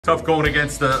Tough going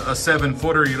against a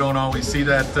 7-footer. You don't always see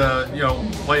that,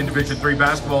 playing Division III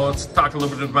basketball. Let's talk a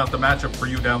little bit about the matchup for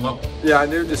you down low. Yeah, I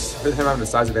knew just with him having the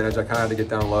size advantage, I kind of had to get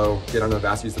down low, get under the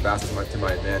basket, use the basket to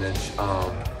my advantage.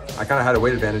 I kind of had a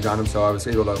weight advantage on him, so I was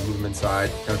able to move him inside,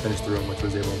 kind of finish through him, which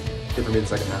was able to get for me in the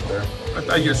second half there. I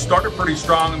thought you started pretty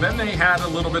strong, and then they had a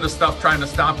little bit of stuff trying to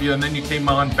stop you, and then you came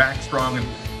on back strong, and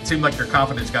it seemed like your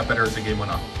confidence got better as the game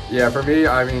went on. Yeah, for me,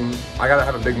 I mean, I got to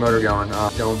have a big motor going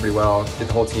pretty well, get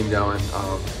the whole team going.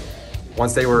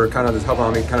 Once they were kind of just helping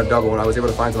on me, kind of double, and I was able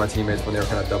to find some of my teammates when they were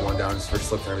kind of doubling down just for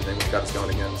slips and everything, which got us going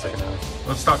again in the second half.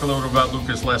 Let's talk a little bit about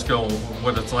Lucas Lesko,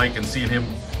 what it's like, and seeing him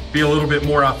be a little bit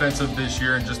more offensive this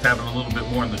year and just having a little bit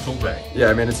more in the tool bag. Yeah,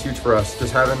 I mean, it's huge for us.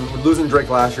 Just losing Drake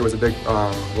last year was a big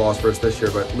loss for us this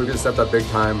year, but Lucas stepped up big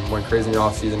time, went crazy in the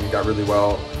offseason, got really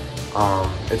well.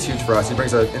 It's huge for us. He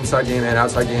brings an inside game and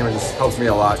outside game and just helps me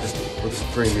a lot, just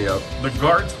freeing me up. The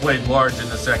guards played large in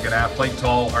the second half, played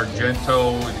tall,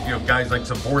 Argento, guys like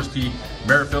Zaborski,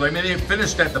 Merrifield. I mean, they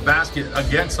finished at the basket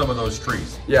against some of those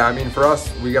trees. Yeah, I mean, for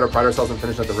us, we got to pride ourselves in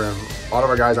finishing at the rim. A lot of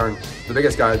our guys aren't the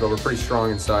biggest guys, but we're pretty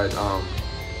strong inside.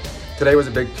 Today was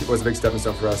a big stepping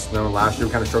stone for us. Last year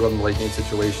we kind of struggled in the late game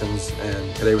situations,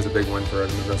 and today was a big win for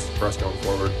us going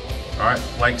forward. All right,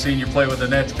 like seeing you play with the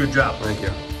Nets. Good job. Thank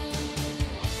you.